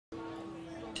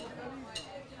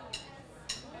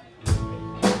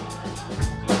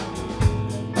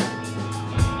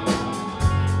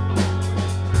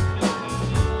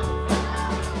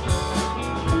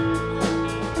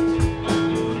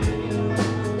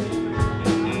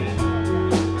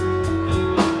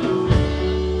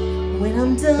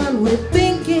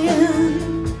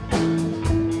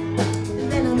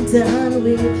done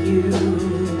with you,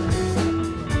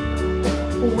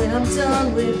 when I'm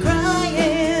done with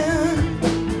crying,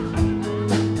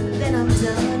 then I'm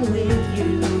done with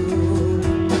you.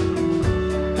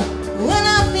 When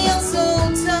I feel so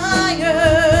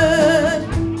tired,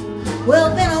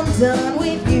 well then I'm done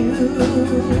with you.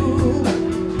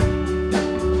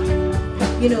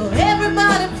 You know,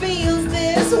 everybody feels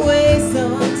this way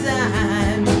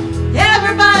sometimes.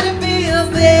 Everybody feels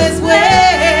this way.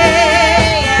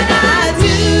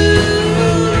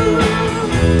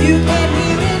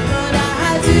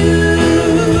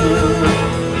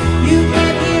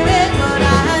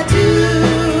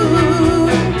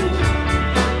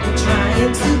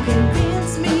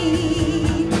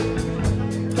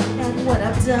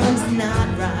 Done's not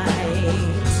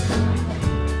right,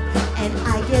 and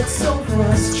I get so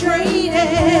frustrated.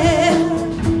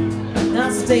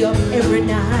 I stay up every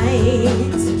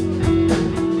night.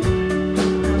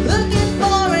 I'm looking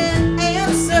for an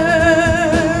answer,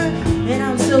 and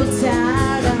I'm so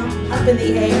tired. I'm up in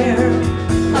the air,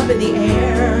 up in the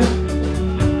air.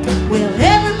 Well,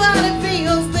 everybody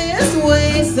feels this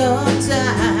way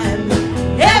sometimes.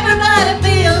 Everybody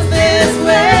feels this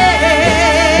way.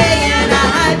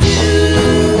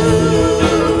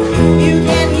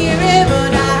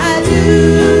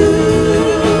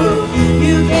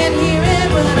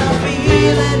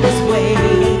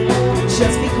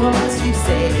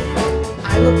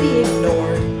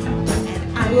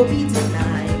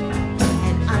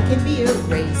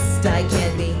 I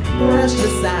can be brushed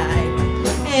aside,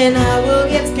 and I will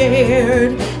get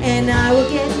scared, and I will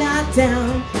get knocked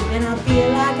down, and I feel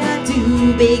like I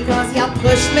do because you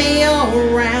push me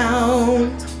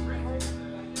around.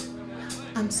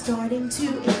 I'm starting to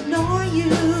ignore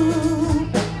you.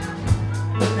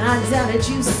 I doubted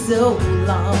you so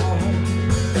long.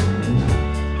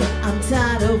 I'm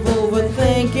tired of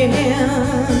overthinking.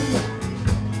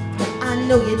 I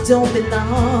know you don't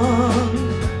belong.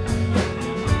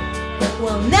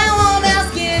 Well, now I'm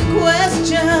asking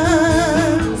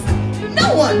questions.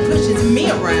 No one pushes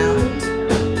me around.